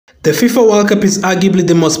The FIFA World Cup is arguably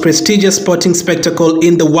the most prestigious sporting spectacle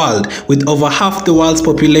in the world, with over half the world's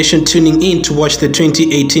population tuning in to watch the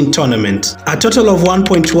 2018 tournament. A total of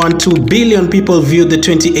 1.12 billion people viewed the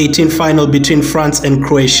 2018 final between France and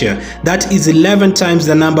Croatia. That is 11 times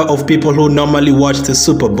the number of people who normally watch the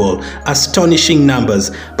Super Bowl. Astonishing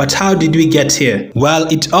numbers. But how did we get here? Well,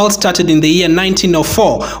 it all started in the year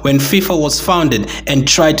 1904 when FIFA was founded and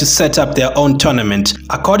tried to set up their own tournament.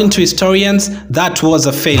 According to historians, that was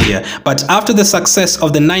a failure. But after the success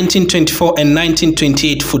of the 1924 and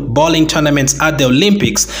 1928 footballing tournaments at the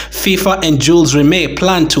Olympics, FIFA and Jules Rimet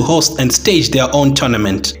planned to host and stage their own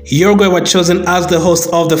tournament. Uruguay were chosen as the host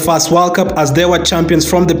of the first World Cup as they were champions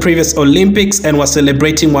from the previous Olympics and were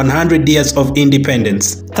celebrating 100 years of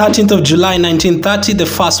independence. 13th of July 1930, the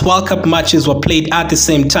first World Cup matches were played at the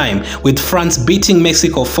same time, with France beating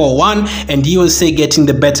Mexico 4-1 and USA getting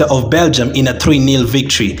the better of Belgium in a 3-0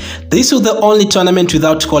 victory. This was the only tournament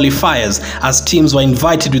without qualifiers, as teams were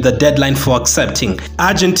invited with a deadline for accepting.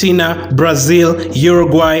 Argentina, Brazil,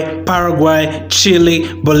 Uruguay, Paraguay,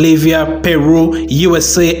 Chile, Bolivia, Peru,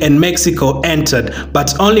 USA and Mexico entered,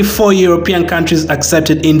 but only 4 European countries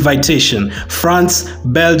accepted invitation: France,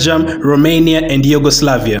 Belgium, Romania and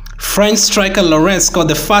Yugoslavia. French striker Laurent scored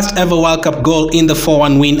the first ever World Cup goal in the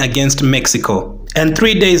 4-1 win against Mexico. And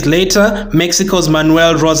 3 days later, Mexico's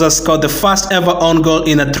Manuel Rosas scored the first ever own goal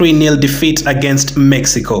in a 3-0 defeat against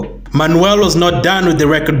Mexico. Manuel was not done with the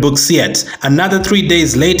record books yet. Another 3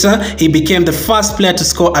 days later, he became the first player to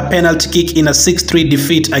score a penalty kick in a 6-3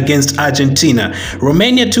 defeat against Argentina.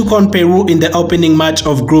 Romania took on Peru in the opening match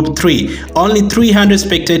of Group 3. Only 300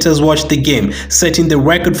 spectators watched the game, setting the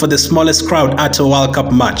record for the smallest crowd at a World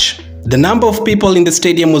Cup match. The number of people in the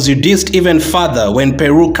stadium was reduced even further when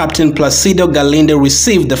Peru captain Placido Galindo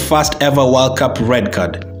received the first ever World Cup red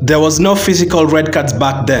card. There was no physical red cards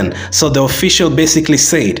back then, so the official basically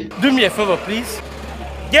said, "Do me a favor, please.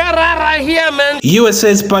 Get right here, man."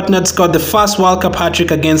 USA's partner scored the first World Cup hat-trick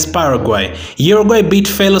against Paraguay. Uruguay beat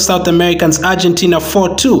fellow South Americans Argentina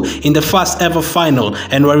 4-2 in the first ever final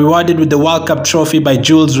and were rewarded with the World Cup trophy by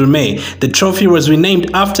Jules Rimet. The trophy was renamed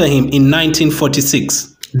after him in 1946.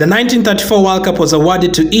 The 1934 World Cup was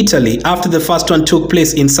awarded to Italy after the first one took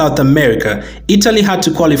place in South America. Italy had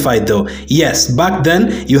to qualify though. Yes, back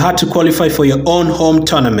then you had to qualify for your own home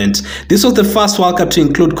tournament. This was the first World Cup to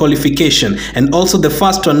include qualification and also the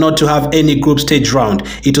first one not to have any group stage round.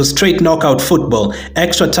 It was straight knockout football,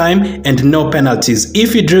 extra time and no penalties.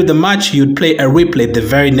 If you drew the match, you'd play a replay the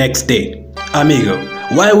very next day. Amigo,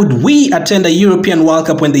 why would we attend a European World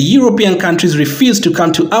Cup when the European countries refused to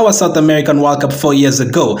come to our South American World Cup 4 years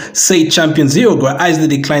ago? Said champions Uruguay as they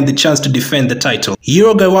declined the chance to defend the title.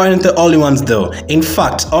 Uruguay weren't the only ones though. In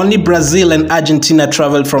fact, only Brazil and Argentina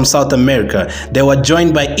traveled from South America. They were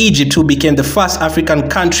joined by Egypt, who became the first African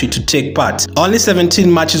country to take part. Only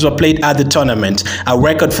 17 matches were played at the tournament, a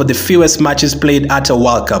record for the fewest matches played at a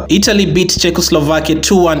World Cup. Italy beat Czechoslovakia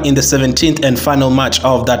 2-1 in the 17th and final match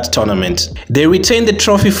of that tournament. They retained the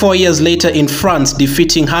trophy 4 years later in France,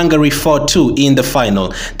 defeating Hungary 4-2 in the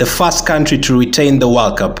final, the first country to retain the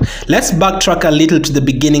World Cup. Let's backtrack a little to the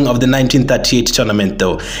beginning of the 1938 tournament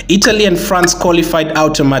though. Italy and France qualified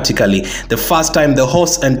automatically, the first time the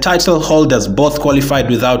hosts and title holders both qualified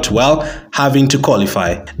without, well, having to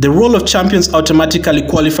qualify. The rule of champions automatically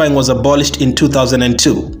qualifying was abolished in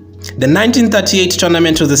 2002. The 1938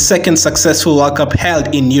 tournament was the second successful World Cup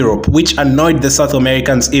held in Europe, which annoyed the South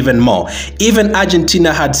Americans even more. Even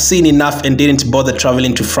Argentina had seen enough and didn't bother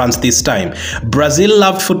traveling to France this time. Brazil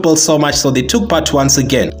loved football so much, so they took part once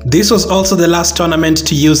again. This was also the last tournament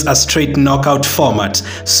to use a straight knockout format.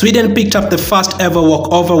 Sweden picked up the first ever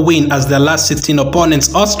walkover win as their last 16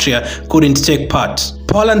 opponents, Austria, couldn't take part.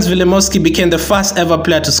 Poland's Wilimowski became the first ever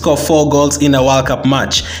player to score 4 goals in a World Cup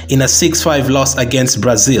match in a 6-5 loss against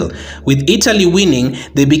Brazil. With Italy winning,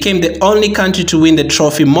 they became the only country to win the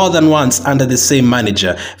trophy more than once under the same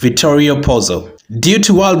manager, Vittorio Pozzo. Due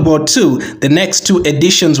to World War II, the next 2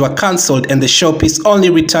 editions were cancelled and the showpiece only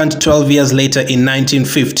returned 12 years later in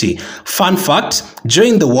 1950. Fun fact,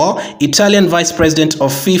 during the war, Italian Vice President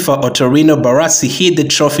of FIFA Ottorino Barassi hid the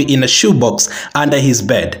trophy in a shoebox under his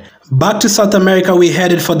bed. Back to South America we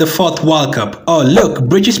headed for the 4th World Cup. Oh look,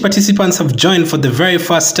 British participants have joined for the very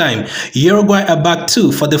first time. Uruguay are back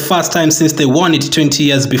too for the first time since they won it 20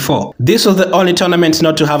 years before. This was the only tournament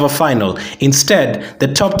not to have a final. Instead, the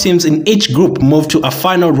top teams in each group moved to a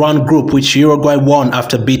final round group, which Uruguay won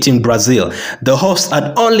after beating Brazil. The hosts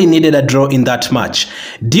had only needed a draw in that match.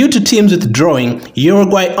 Due to teams withdrawing,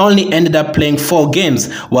 Uruguay only ended up playing 4 games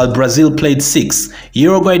while Brazil played 6.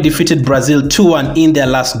 Uruguay defeated Brazil 2-1 in their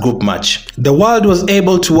last group group match. The world was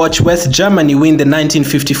able to watch West Germany win the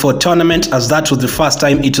 1954 tournament, as that was the first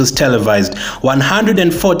time it was televised.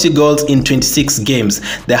 140 goals in 26 games,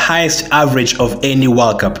 the highest average of any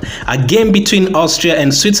World Cup. A game between Austria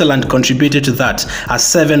and Switzerland contributed to that, a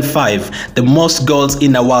 7-5, the most goals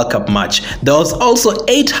in a World Cup match. There was also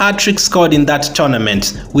 8 hat-tricks scored in that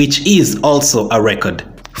tournament, which is also a record.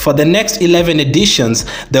 For the next 11 editions,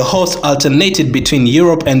 the hosts alternated between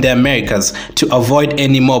Europe and the Americas to avoid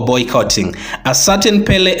any more boycotting. A certain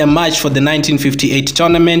Pele emerged for the 1958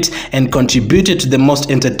 tournament and contributed to the most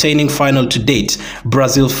entertaining final to date,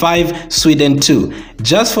 Brazil 5, Sweden 2.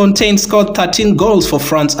 Just Fontaine scored 13 goals for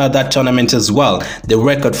France at that tournament as well, the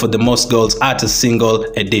record for the most goals at a single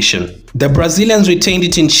edition. The Brazilians retained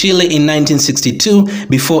it in Chile in 1962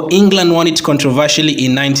 before England won it controversially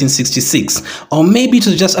in 1966. Or maybe it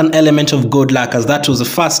was just an element of good luck, as that was the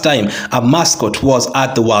first time a mascot was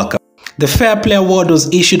at the World Cup. The Fair Play Award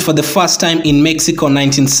was issued for the first time in Mexico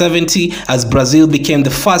 1970, as Brazil became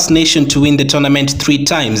the first nation to win the tournament 3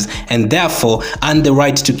 times and therefore earned the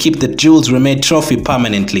right to keep the Jules Rimet trophy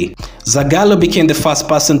permanently. Zagallo became the first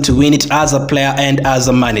person to win it as a player and as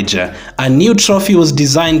a manager. A new trophy was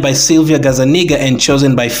designed by Silvia Gazzaniga and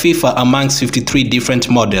chosen by FIFA amongst 53 different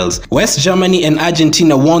models. West Germany and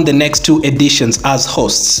Argentina won the next 2 editions as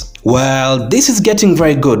hosts. Well, this is getting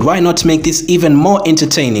very good. Why not make this even more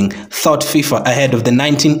entertaining, thought FIFA ahead of the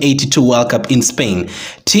 1982 World Cup in Spain.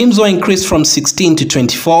 Teams were increased from 16 to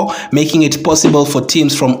 24, making it possible for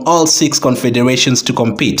teams from all 6 confederations to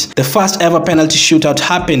compete. The first ever penalty shootout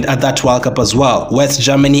happened at that World Cup as well, West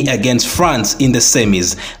Germany against France in the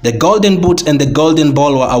semis. The Golden Boot and the Golden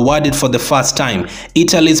Ball were awarded for the first time.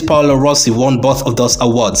 Italy's Paolo Rossi won both of those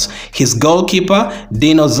awards. His goalkeeper,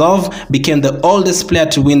 Dino Zov, became the oldest player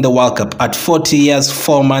to win the World Cup at 40 years,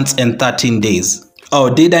 4 months and 13 days. Oh,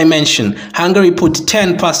 did I mention, Hungary put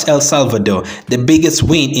 10 past El Salvador, the biggest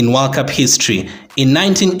win in World Cup history. In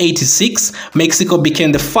 1986, Mexico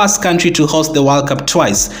became the first country to host the World Cup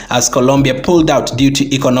twice, as Colombia pulled out due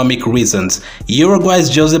to economic reasons.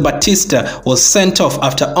 Uruguay's Jose Batista was sent off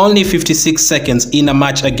after only 56 seconds in a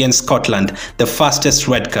match against Scotland, the fastest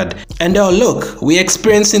red card. And oh look, we're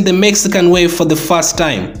experiencing the Mexican wave for the first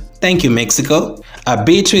time. Thank you, Mexico. A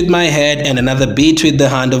beat with my head and another beat with the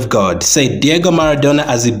hand of God, said Diego Maradona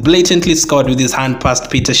as he blatantly scored with his hand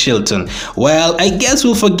past Peter Shilton. Well, I guess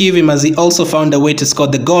we'll forgive him, as he also found a way to score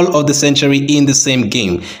the goal of the century in the same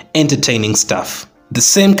game. Entertaining stuff. The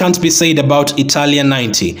same can't be said about Italia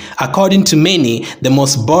 90, according to many, the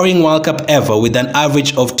most boring World Cup ever, with an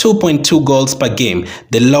average of 2.2 goals per game,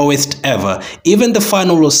 the lowest ever. Even the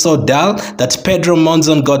final was so dull that Pedro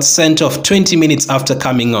Monzon got sent off 20 minutes after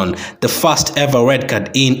coming on, the first ever red card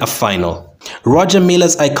in a final. Roger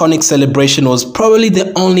Miller's iconic celebration was probably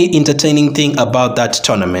the only entertaining thing about that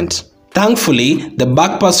tournament. Thankfully, the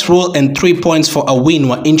back pass rule and 3 points for a win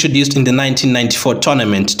were introduced in the 1994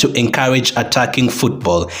 tournament to encourage attacking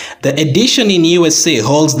football. The edition in USA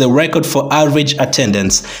holds the record for average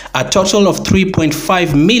attendance. A total of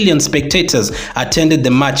 3.5 million spectators attended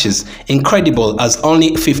the matches, incredible as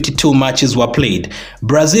only 52 matches were played.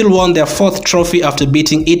 Brazil won their 4th trophy after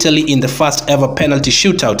beating Italy in the first ever penalty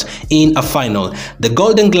shootout in a final. The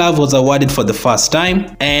Golden Glove was awarded for the first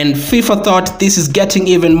time, and FIFA thought this is getting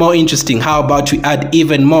even more interesting. How about we add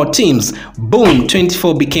even more teams? Boom,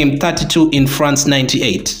 24 became 32 in France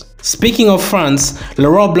 98. Speaking of France,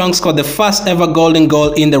 Laurent Blanc scored the first ever golden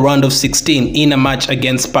goal in the round of 16 in a match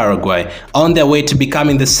against Paraguay, on their way to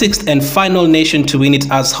becoming the 6th and final nation to win it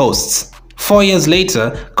as hosts. 4 years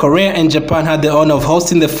later, Korea and Japan had the honor of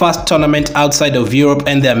hosting the first tournament outside of Europe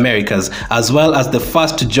and the Americas, as well as the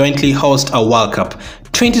first to jointly host a World Cup.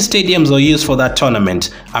 20 stadiums were used for that tournament,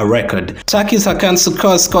 a record. Turkey's Hakan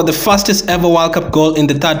Şükür scored the fastest ever World Cup goal in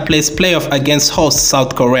the 3rd place playoff against host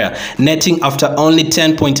South Korea, netting after only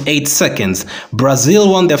 10.8 seconds.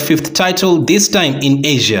 Brazil won their 5th title, this time in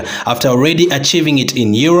Asia, after already achieving it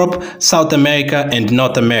in Europe, South America and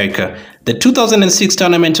North America. The 2006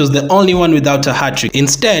 tournament was the only one without a hat-trick.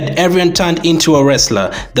 Instead, everyone turned into a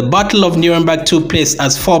wrestler. The Battle of Nuremberg took place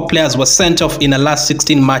as 4 players were sent off in a last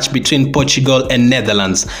 16 match between Portugal and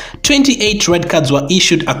Netherlands. 28 red cards were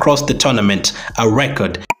issued across the tournament, a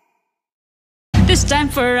record. This time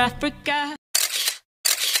for Africa.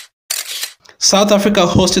 South Africa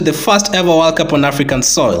hosted the first ever World Cup on African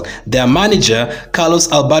soil. Their manager,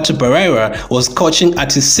 Carlos Alberto Pereira, was coaching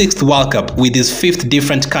at his 6th World Cup with his 5th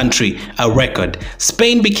different country, a record.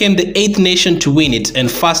 Spain became the 8th nation to win it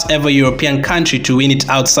and first ever European country to win it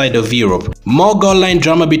outside of Europe. More goal line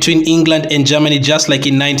drama between England and Germany just like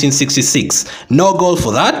in 1966. No goal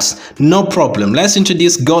for that? No problem. Let's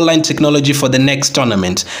introduce goal line technology for the next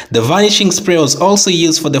tournament. The vanishing spray was also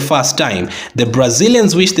used for the first time. The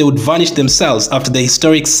Brazilians wished they would vanish themselves after the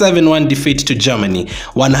historic 7-1 defeat to Germany.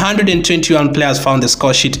 121 players found the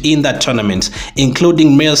score sheet in that tournament,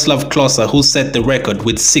 including Miroslav Klose, who set the record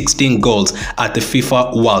with 16 goals at the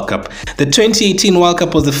FIFA World Cup. The 2018 World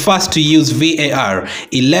Cup was the first to use VAR.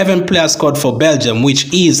 11 players scored for Belgium,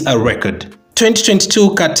 which is a record. 2022,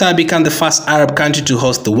 Qatar became the first Arab country to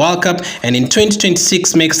host the World Cup, and in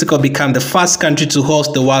 2026, Mexico became the first country to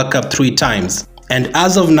host the World Cup 3 times. And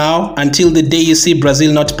as of now, until the day you see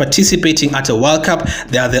Brazil not participating at a World Cup,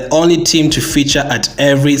 they are the only team to feature at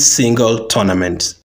every single tournament.